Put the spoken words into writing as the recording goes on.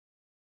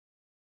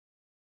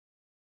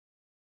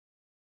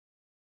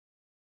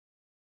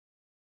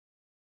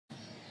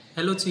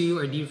Hello to you,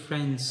 our dear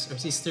friends, our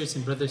sisters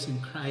and brothers in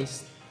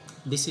Christ.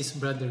 This is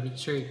Brother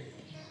Richard,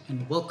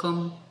 and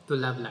welcome to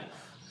LoveLife.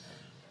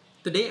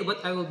 Today,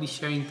 what I will be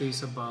sharing to you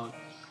is about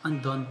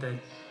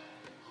undaunted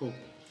hope.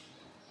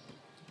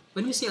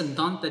 When we say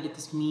undaunted,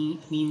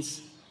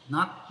 means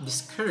not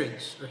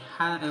discouraged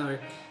or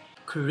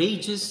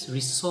courageous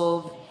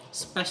resolve,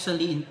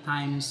 especially in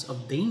times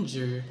of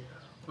danger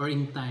or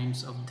in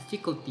times of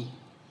difficulty.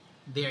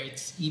 There,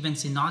 it's even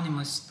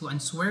synonymous to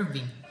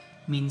unswerving,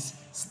 means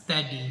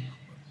steady,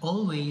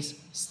 always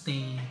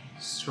staying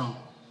strong.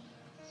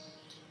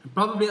 And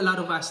probably a lot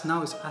of us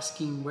now is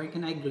asking, where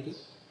can I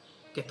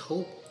get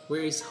hope?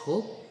 Where is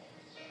hope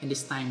in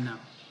this time now?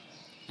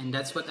 And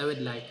that's what I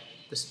would like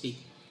to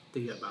speak to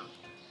you about.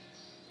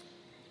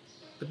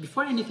 But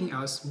before anything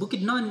else,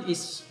 Bukidnon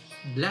is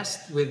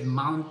blessed with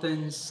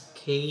mountains,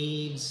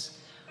 caves,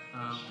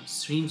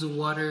 streams of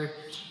water,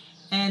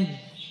 and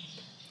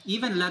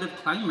even a lot of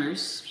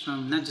climbers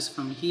from not just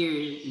from here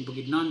in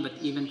Bukidnon, but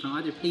even from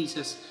other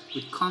places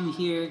would come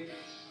here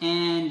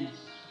and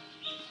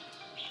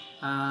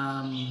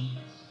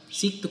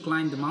seek to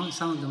climb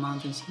some of the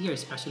mountains here,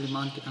 especially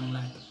Mount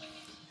Kitanglan.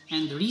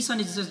 And the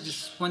reason is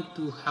just want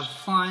to have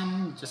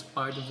fun, just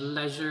part of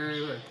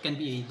leisure, or it can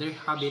be their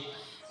habit.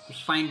 They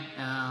find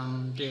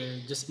they're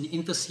just an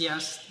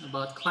enthusiast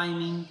about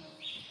climbing,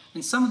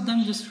 and some of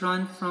them just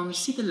run from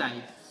city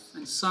life,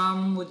 and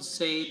some would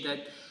say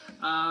that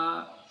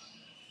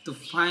to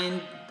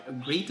find a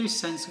greater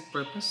sense of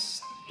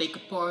purpose, take a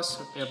pause,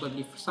 or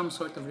probably for some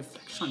sort of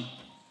reflection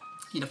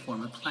in the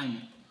form of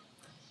climbing.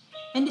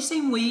 And the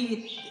same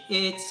way,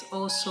 it's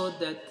also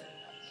that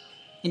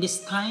in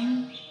this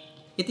time,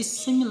 it is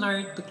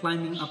similar to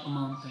climbing up a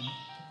mountain.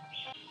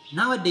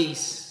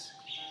 Nowadays,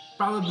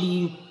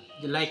 probably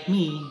like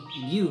me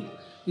and you,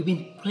 we've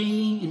been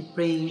praying and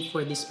praying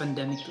for this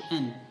pandemic to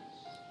end.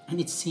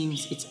 And it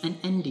seems it's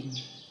unending.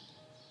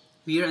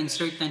 We are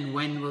uncertain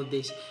when will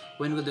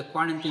the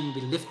quarantine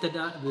be lifted,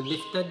 and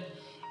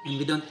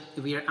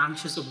we are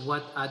anxious of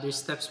what other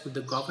steps will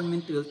the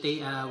government will take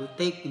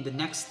in the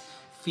next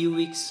few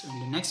weeks or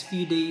in the next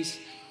few days.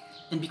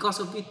 And because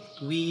of it,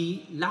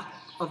 we lack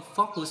of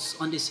focus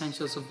on the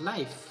essentials of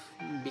life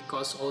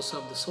because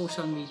also of the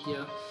social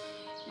media,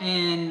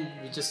 and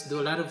we just do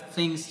a lot of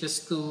things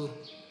just to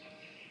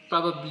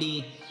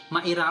probably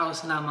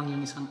mairaos lamang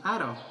yung isang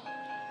araw.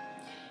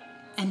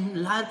 And a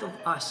lot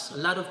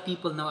of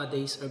people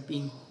nowadays are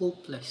being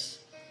hopeless.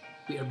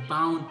 We are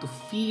bound to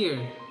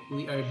fear.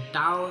 We are in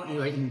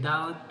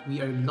doubt.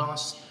 We are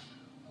lost.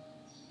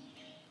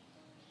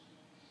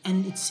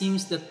 And it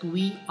seems that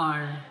we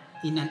are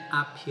in an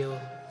uphill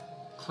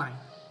climb.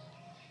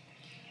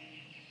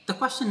 The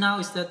question now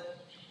is that,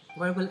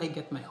 where will I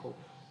get my hope?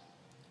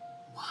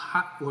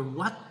 Or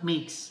what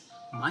makes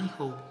my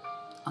hope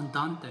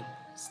undaunted,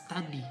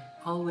 steady,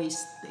 always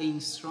staying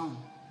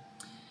strong?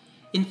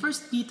 In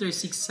 1 Peter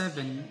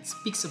 6:7, it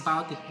speaks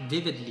about it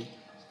vividly,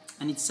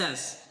 and it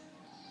says,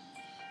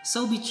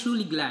 "So be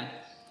truly glad,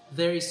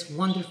 there is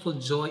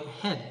wonderful joy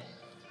ahead,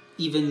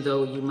 even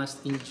though you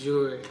must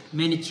endure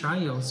many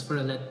trials for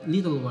a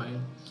little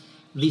while.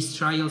 These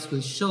trials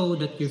will show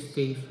that your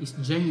faith is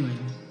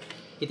genuine.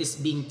 It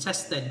is being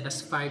tested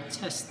as fire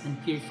tests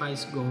and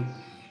purifies gold,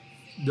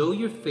 though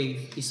your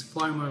faith is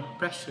far more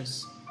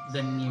precious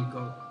than mere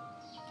gold."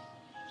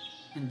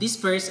 And this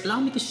verse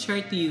allow me to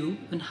share to you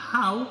on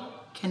how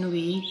can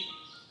we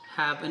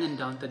have an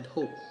undaunted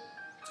hope.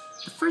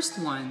 The first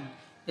one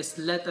is,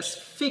 let us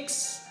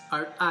fix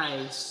our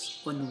eyes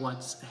on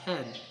what's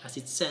ahead. As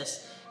it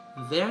says,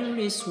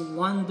 there is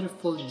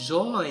wonderful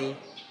joy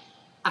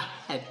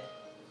ahead.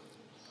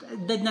 I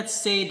did not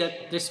say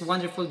that there's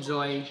wonderful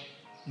joy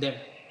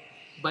there,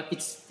 but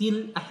it's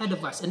still ahead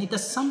of us, and it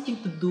has something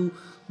to do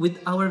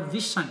with our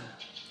vision.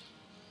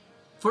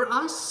 For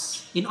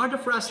us, in order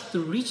for us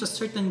to reach a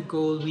certain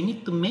goal, we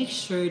need to make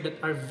sure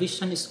that our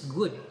vision is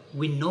good.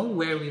 We know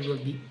where we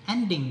will be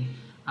ending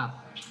up.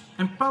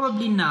 And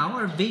probably now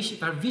our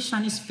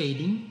vision is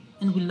fading,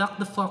 and we lack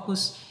the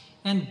focus,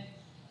 and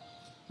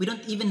we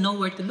don't even know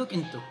where to look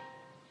into.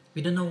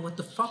 We don't know what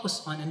to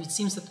focus on, and it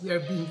seems that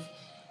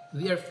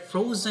we are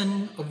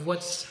frozen of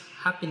what's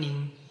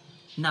happening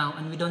now,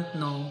 and we don't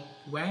know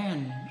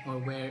when or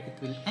where it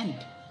will end.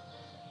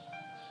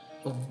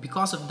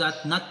 Because of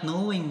that, not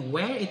knowing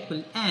where it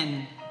will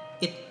end,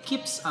 it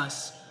keeps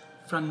us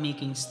from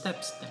making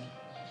steps then.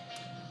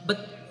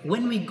 But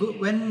when we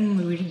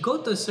go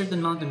to a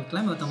certain mountain, we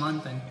climb out a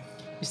mountain,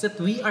 is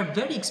that we are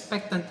very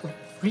expectant of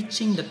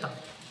reaching the top,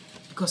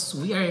 because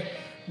we are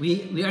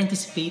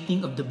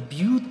anticipating of the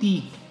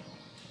beauty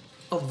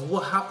of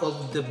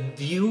the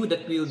view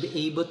that we will be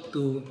able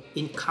to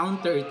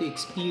encounter, to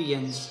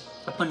experience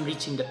upon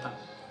reaching the top.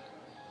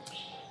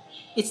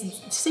 It's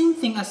the same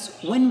thing as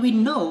when we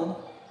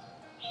know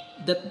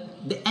that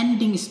the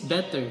ending is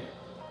better,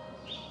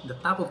 the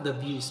top of the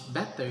view is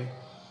better,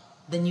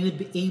 then you would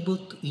be able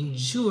to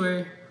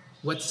endure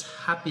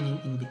what's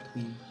happening in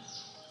between.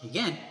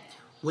 Again,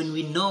 when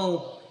we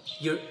know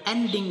your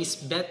ending is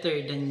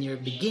better than your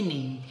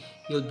beginning,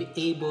 you'll be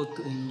able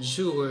to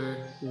endure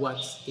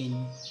what's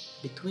in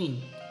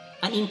between.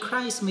 And in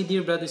Christ, my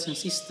dear brothers and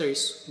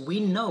sisters, we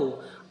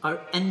know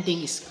our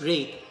ending is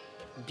great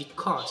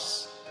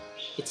because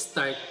it's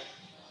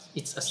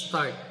a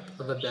start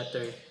of a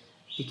better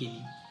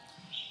beginning.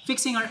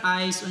 Fixing our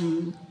eyes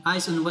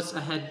on what's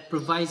ahead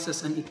provides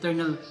us an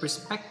eternal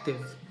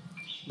perspective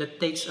that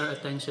takes our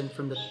attention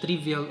from the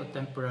trivial or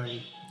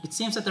temporary. It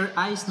seems that our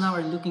eyes now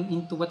are looking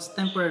into what's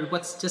temporary,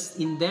 what's just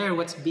in there,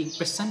 what's being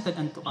presented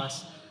unto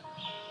us.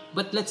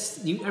 But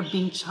you are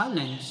being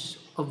challenged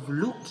of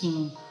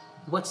looking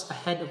what's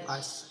ahead of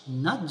us,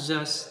 not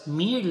just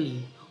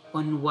merely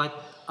on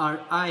what our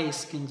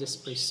eyes can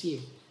just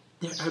perceive.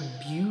 There are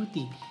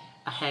beauty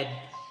ahead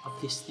of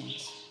these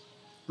things.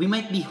 We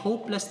might be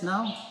hopeless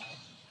now,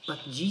 but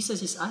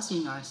Jesus is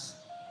asking us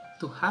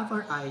to have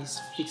our eyes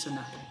fixed on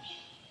ahead.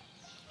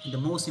 And the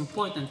most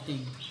important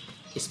thing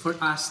is for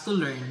us to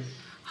learn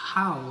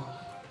how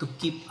to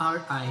keep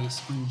our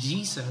eyes on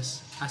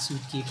Jesus as we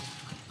keep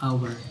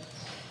our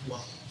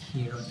walk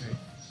here on earth.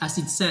 As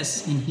it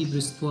says in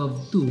Hebrews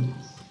 12:2,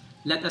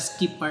 let us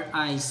keep our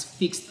eyes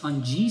fixed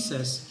on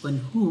Jesus, on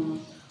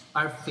whom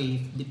our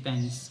faith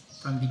depends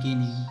from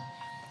beginning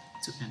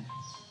to end.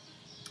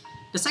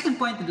 The second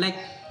point I'd like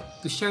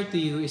to share to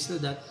you is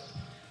that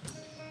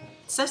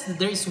it says that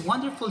there is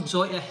wonderful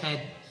joy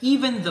ahead,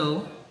 even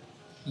though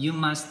you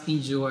must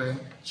endure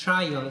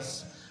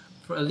trials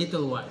for a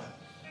little while.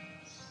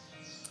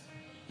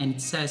 And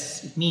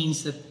it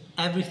means that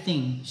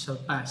everything shall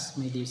pass,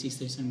 my dear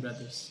sisters and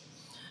brothers.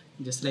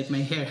 Just like my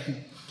hair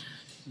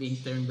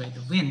being turned by the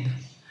wind.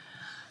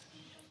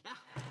 Yeah.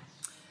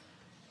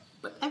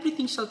 But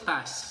everything shall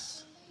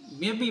pass.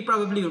 Maybe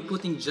probably we're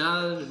putting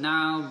gel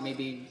now,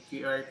 maybe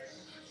we are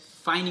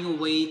finding a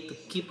way to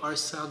keep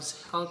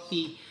ourselves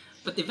healthy,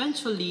 but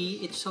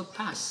eventually it shall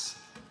pass.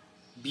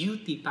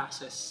 Beauty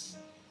passes.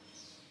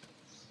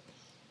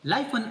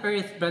 Life on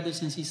earth,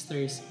 brothers and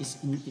sisters, is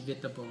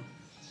inevitable.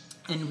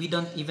 And we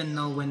don't even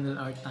know when will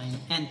our time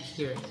end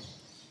here.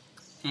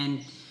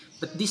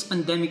 But this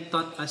pandemic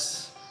taught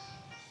us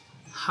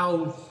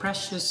how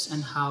precious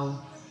and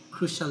how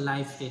crucial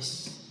life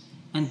is.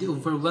 And the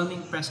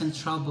overwhelming present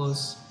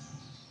troubles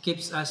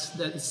keeps us,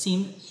 that it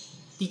seems,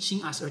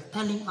 teaching us or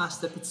telling us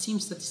that it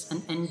seems that it's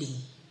unending.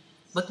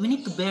 But we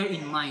need to bear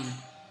in mind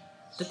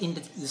that in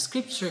the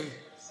scripture,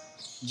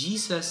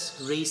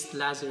 Jesus raised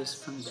Lazarus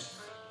from death.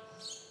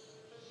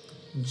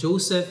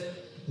 Joseph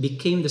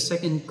became the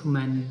second in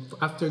command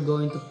after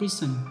going to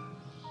prison.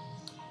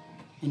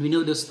 And we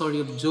know the story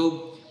of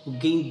Job, who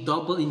gained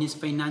double in his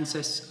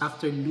finances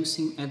after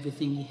losing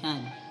everything he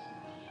had.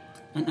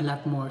 And a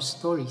lot more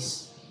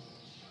stories.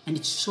 And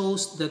it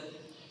shows that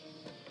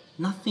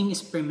nothing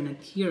is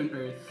permanent here on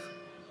earth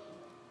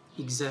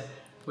except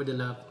for the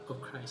love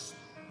of Christ.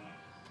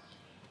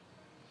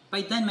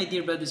 By then, my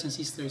dear brothers and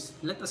sisters,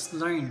 let us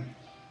learn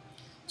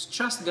to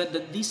trust God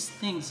that these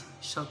things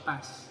shall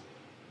pass.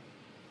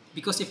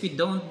 Because if we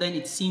don't, then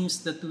it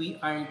seems that we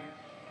are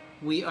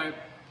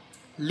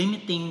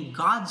limiting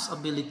God's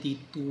ability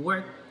to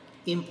work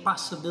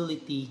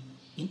impossibility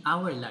in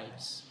our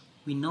lives.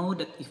 We know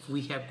that if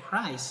we have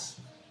Christ,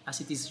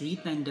 as it is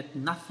written, that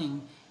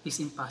nothing is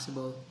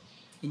impossible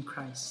in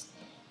Christ.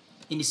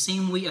 In the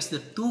same way as the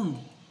tomb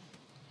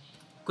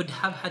could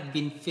have had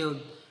been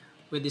filled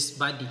with this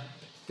body,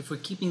 if we're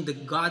keeping the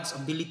God's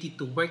ability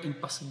to work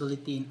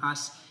impossibility in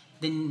us,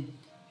 then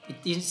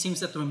it seems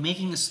that we're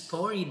making a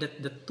story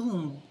that the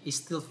tomb is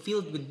still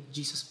filled with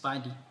Jesus'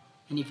 body.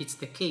 And if it's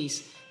the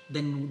case,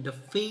 then the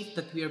faith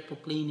that we are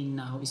proclaiming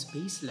now is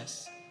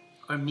baseless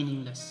or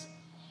meaningless.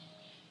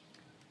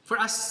 For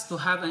us to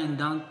have an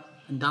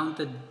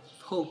undaunted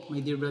hope, my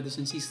dear brothers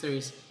and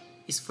sisters,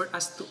 is for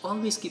us to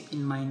always keep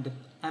in mind that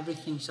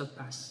everything shall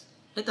pass.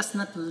 Let us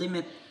not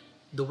limit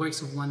the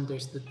works of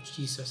wonders that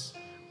Jesus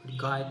or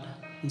God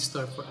in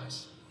store for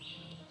us.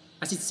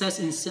 As it says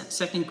in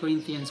 2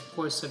 Corinthians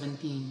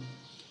 4:17,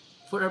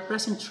 for our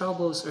present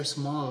troubles are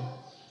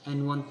small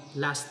and won't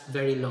last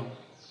very long,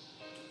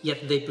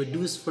 yet they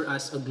produce for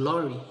us a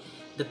glory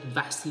that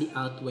vastly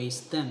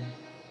outweighs them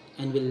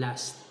and will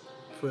last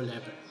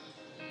forever.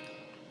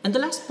 And the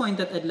last point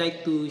that I'd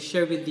like to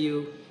share with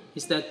you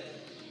is that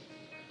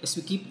as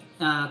we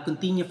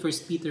continue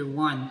 1 Peter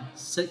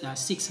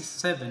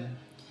 1:6-7,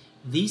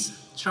 these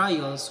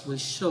trials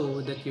will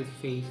show that your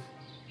faith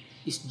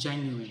is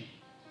genuine.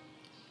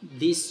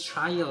 These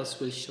trials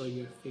will show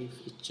your faith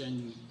is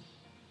genuine.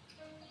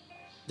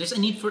 There's a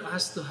need for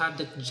us to have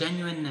that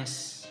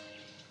genuineness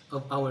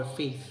of our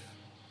faith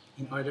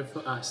in order for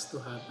us to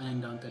have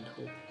an undaunted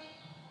hope.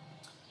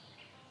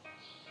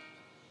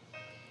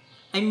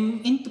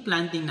 I'm into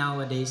planting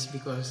nowadays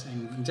because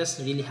I'm just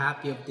really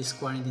happy of this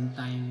quarantine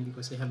time,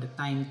 because I have the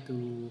time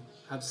to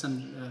have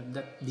some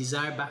that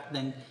desire back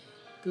then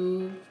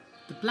to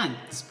plant,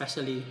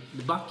 especially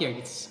the backyard.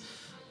 It's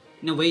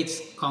in a way it's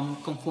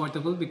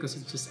comfortable because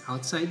it's just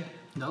outside,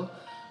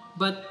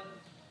 but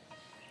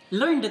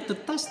learn that to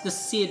test the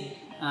seed,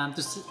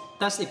 to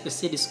test if the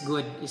seed is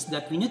good, is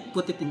that we need to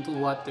put it into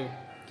water.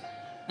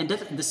 And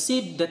that the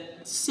seed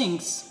that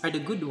sinks are the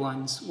good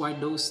ones, while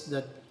those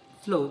that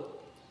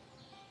float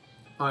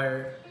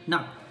are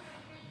not.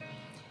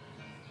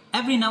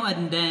 Every now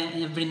and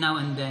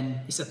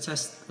then is a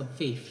test of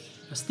faith.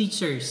 As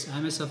teachers, I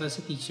myself as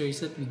a teacher,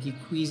 is that we give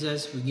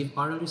quizzes, we give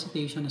oral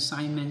recitation,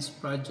 assignments,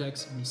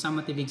 projects, and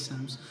summative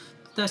exams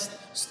to test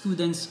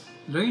students'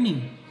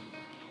 learning.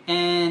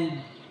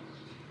 And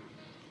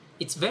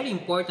it's very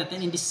important,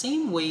 and in the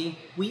same way,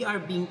 we are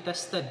being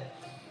tested.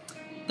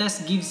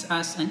 Test gives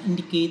us an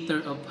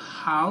indicator of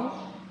how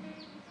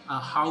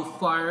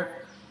far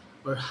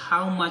or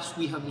how much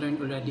we have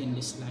learned already in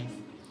this life.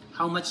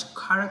 How much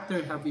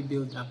character have we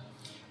built up?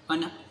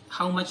 On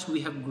how much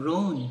we have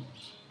grown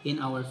in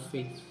our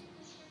faith.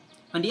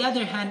 On the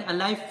other hand, a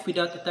life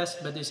without a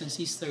test, brothers and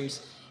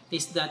sisters,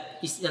 is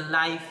a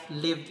life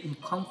lived in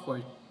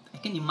comfort. I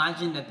can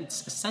imagine that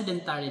it's a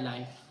sedentary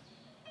life.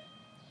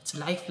 It's a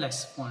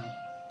lifeless form.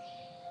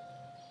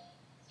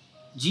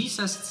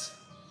 Jesus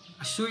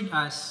assured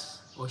us,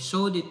 or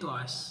showed it to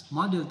us,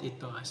 modeled it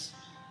to us,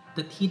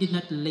 that He did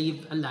not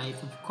live a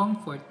life of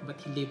comfort,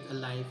 but He lived a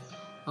life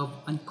of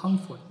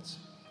uncomfort.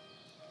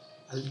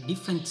 A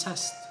different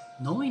test,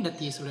 knowing that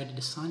He is already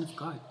the Son of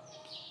God.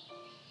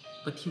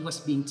 But He was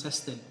being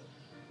tested.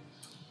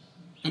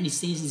 And it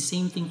says the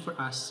same thing for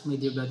us, my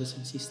dear brothers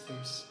and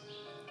sisters.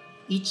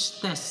 Each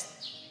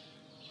test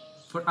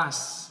for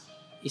us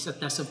is a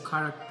test of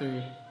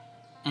character,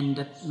 and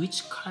that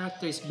which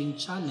character is being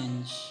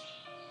challenged,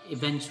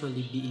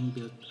 eventually being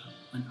built up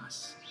on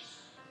us.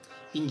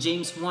 In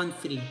James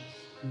 1:3,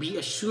 be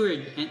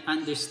assured and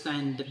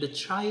understand that the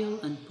trial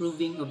and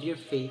proving of your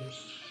faith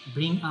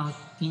bring out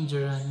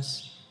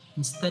endurance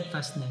and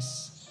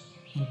steadfastness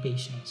and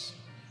patience.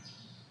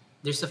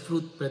 There's a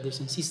fruit, brothers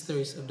and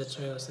sisters, of the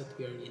trials that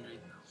we are in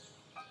right now.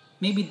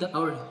 Maybe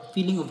our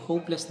feeling of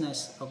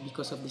hopelessness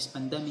because of this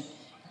pandemic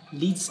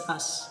leads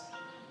us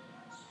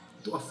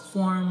to a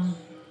form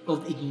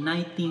of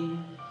igniting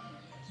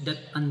that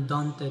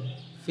undaunted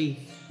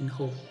faith and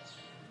hope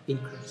in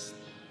Christ.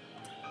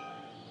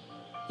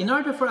 In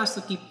order for us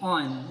to keep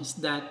on, is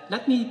that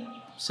let me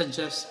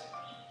suggest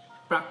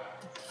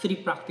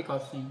three practical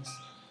things.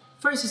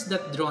 First is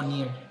that draw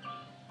near.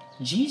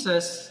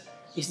 Jesus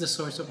is the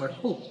source of our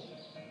hope.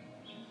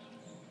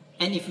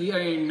 And if we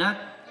are not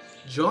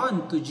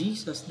drawn to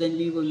Jesus, then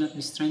we will not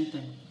be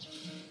strengthened.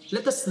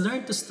 Let us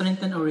learn to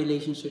strengthen our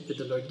relationship with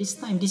the Lord. This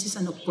time, this is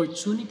an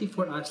opportunity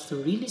for us to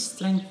really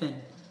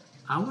strengthen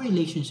our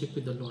relationship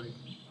with the Lord.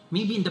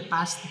 Maybe in the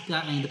past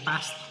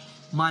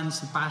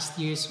months, past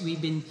years, we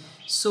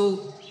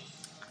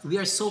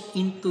are so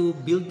into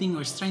building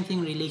or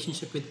strengthening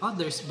relationship with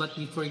others, but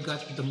we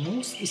forgot the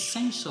most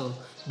essential,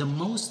 the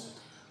most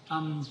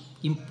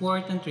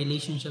important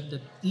relationship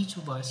that each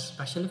of us,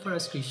 especially for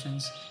us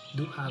Christians,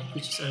 do have,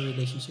 which is our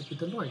relationship with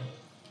the Lord.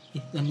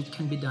 And it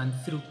can be done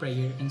through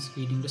prayer and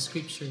reading the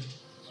scripture.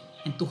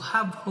 And to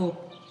have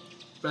hope,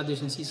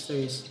 brothers and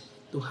sisters,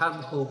 to have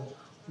hope,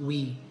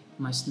 we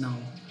must know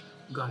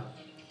God.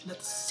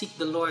 Let's seek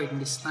the Lord in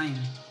this time.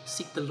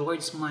 Seek the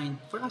Lord's mind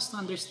for us to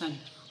understand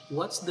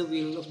what's the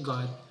will of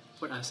God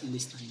for us in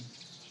this time.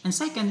 And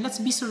second, let's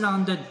be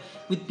surrounded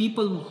with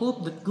people who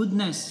hope that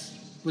goodness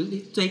will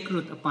take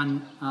root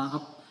upon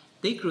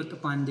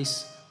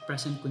this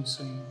present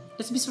concern.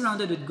 Let's be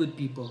surrounded with good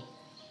people.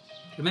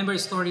 Remember a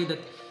story that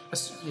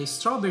a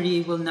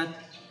strawberry will not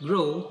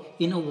grow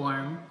in a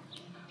warm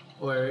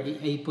or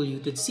a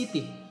polluted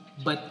city,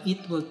 but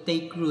it will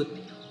take root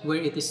where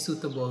it is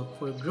suitable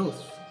for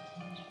growth.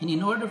 And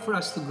in order for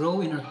us to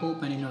grow in our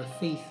hope and in our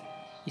faith,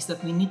 is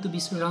that we need to be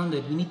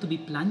surrounded, we need to be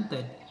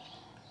planted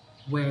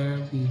where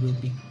we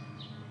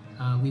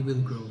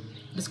will grow.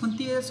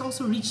 Let's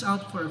also reach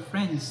out for our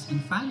friends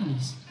and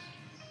families,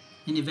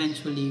 and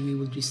eventually we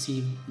will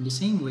receive in the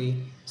same way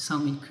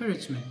some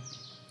encouragement.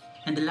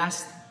 And the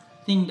last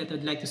thing that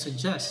I'd like to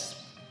suggest,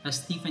 as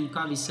Stephen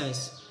Covey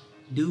says,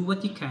 do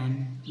what you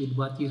can with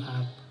what you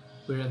have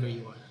wherever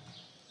you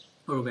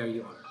are, or where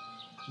you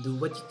are. Do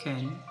what you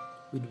can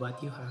with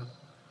what you have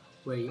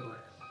where you are.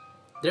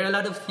 There are a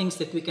lot of things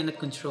that we cannot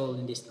control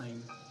in this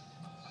time.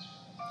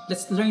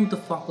 Let's learn to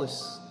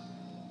focus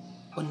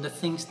on the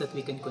things that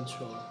we can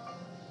control.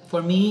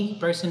 For me,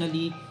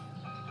 personally,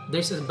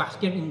 there's a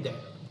backyard in there.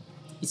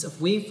 It's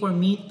a way for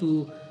me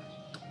to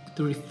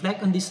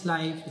reflect on this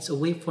life. It's a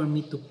way for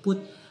me to put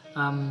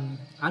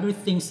other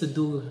things to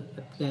do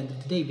at the end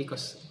of the day,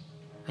 because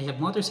I have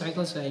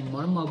motorcycles, so I'm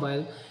more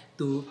mobile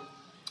to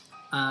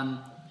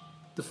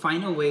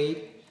find a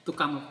way to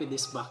come up with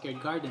this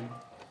backyard garden.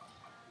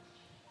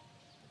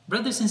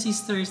 Brothers and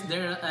sisters,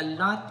 there are a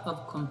lot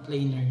of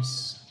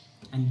complainers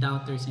and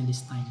doubters in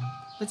this time.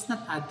 Let's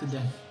not add to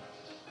them.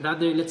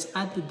 Rather, let's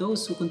add to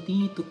those who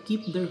continue to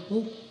keep their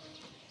hope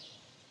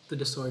to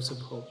the source of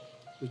hope,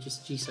 which is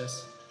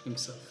Jesus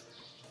Himself.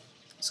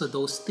 So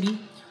those three,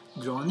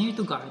 draw near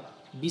to God,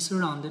 be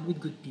surrounded with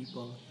good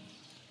people,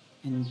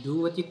 and do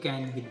what you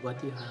can with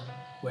what you have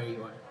where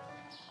you are.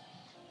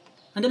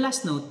 On the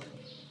last note,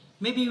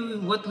 maybe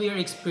what we are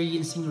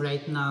experiencing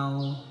right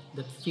now,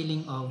 that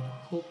feeling of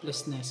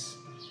hopelessness,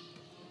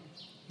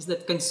 is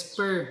that can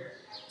spur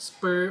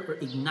or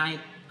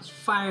ignite a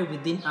fire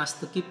within us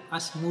to keep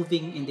us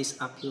moving in this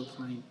uphill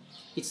climb.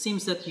 It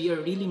seems that we are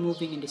really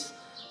moving in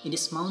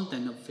this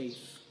mountain of faith.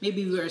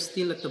 Maybe we are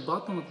still at the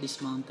bottom of this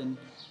mountain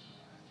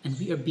and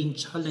we are being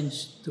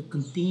challenged to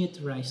continue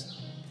to rise up.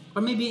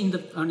 Or maybe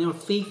on our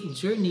faith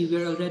journey,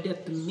 we are already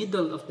at the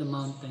middle of the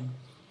mountain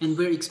and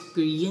we're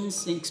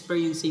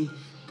experiencing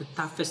the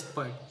toughest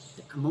part,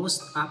 the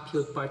most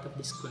uphill part of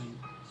this climb.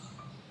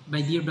 My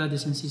dear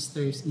brothers and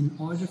sisters, in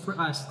order for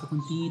us to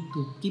continue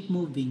to keep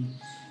moving,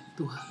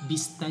 to be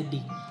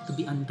steady, to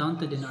be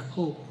undaunted in our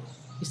hope,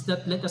 is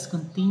that let us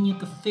continue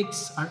to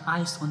fix our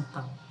eyes on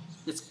top.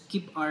 Let's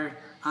keep our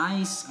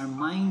eyes, our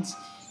minds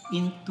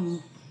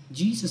into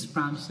Jesus'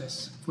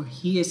 promises, for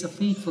He is a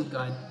faithful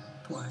God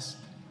to us.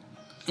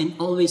 And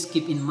always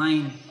keep in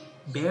mind,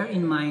 bear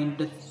in mind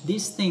that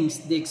these things,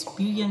 the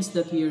experience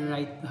that we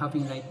are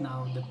having right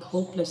now, the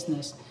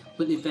hopelessness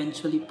will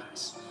eventually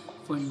pass,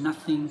 for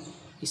nothing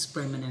is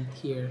permanent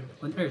here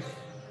on earth.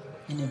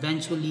 And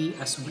eventually,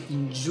 as we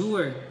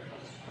endure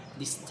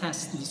these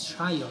tests, these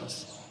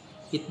trials,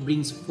 it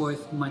brings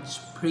forth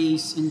much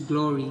praise and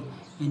glory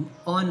and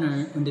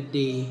honor on the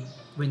day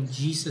when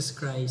Jesus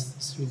Christ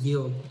is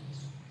revealed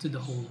to the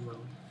whole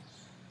world.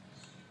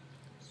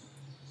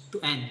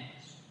 To end,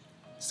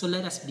 so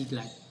let us be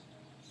glad.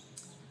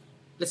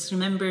 Let's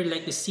remember,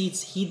 like the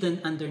seeds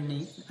hidden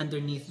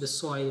underneath the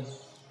soil,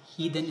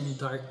 hidden in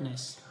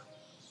darkness.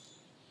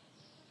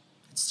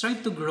 It's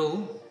trying to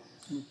grow,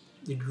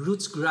 the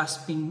roots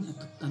grasping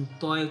and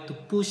toil to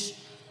push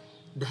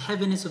the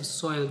heaviness of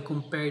soil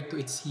compared to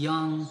its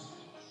young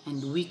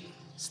and weak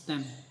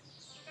stem,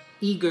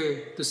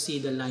 eager to see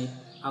the light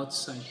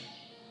outside.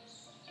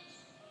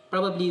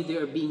 Probably they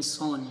are being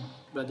sown,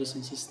 brothers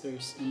and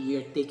sisters, and we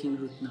are taking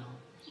root now.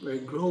 We're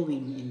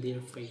growing in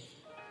their faith.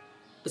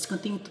 Let's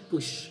continue to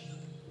push.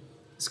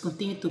 Let's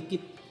continue to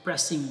keep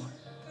pressing on.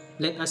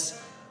 Let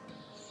us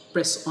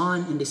press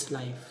on in this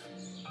life.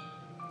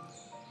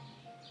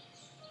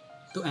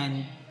 To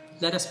end,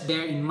 let us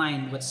bear in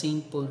mind what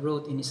St. Paul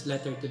wrote in his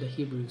letter to the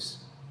Hebrews.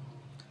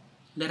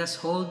 Let us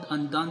hold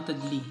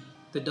undauntedly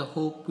to the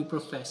hope we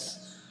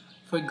profess,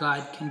 for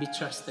God can be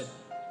trusted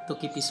to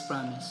keep His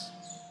promise.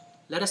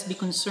 Let us be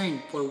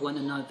concerned for one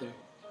another,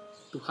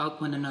 to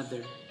help one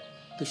another,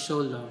 to show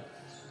love,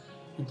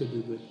 and to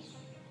do good.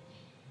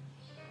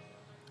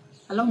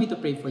 Allow me to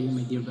pray for you,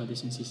 my dear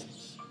brothers and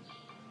sisters.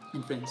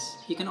 And friends,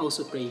 you can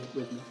also pray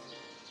with me.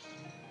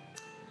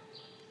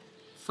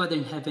 Father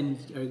in heaven,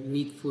 we are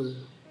grateful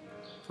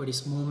for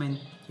this moment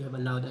you have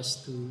allowed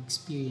us to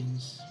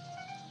experience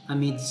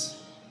amidst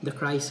the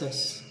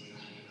crisis,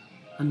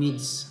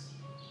 amidst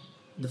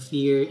the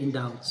fear and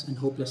doubts and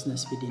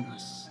hopelessness within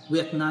us. We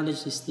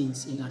acknowledge these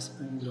things in us,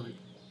 Lord.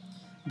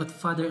 But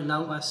Father,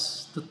 allow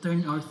us to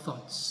turn our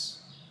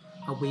thoughts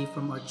away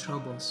from our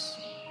troubles.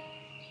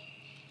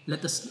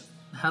 Let us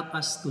help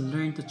us to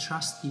learn to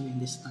trust you in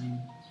this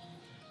time.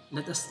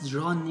 Let us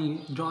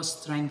draw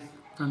strength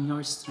from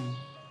your strength,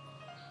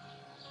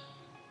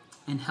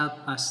 and help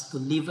us to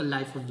live a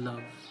life of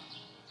love,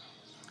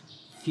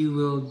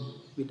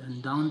 fueled with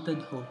undaunted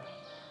hope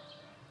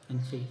and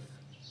faith.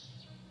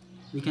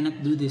 We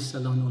cannot do this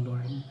alone, O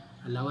Lord.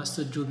 Allow us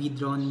to be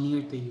drawn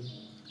near to you.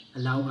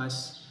 Allow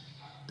us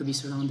to be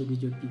surrounded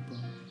with your people,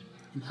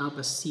 and help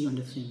us see on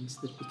the things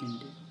that we can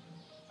do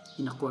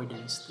in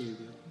accordance to your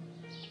will.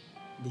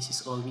 This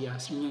is all we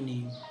ask in your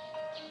name,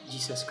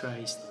 Jesus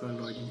Christ, our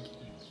Lord and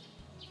King.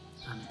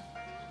 Amen.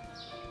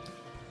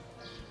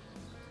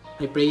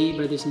 I pray,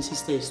 brothers and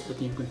sisters,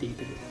 that you continue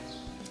to do.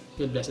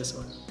 God bless us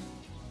all.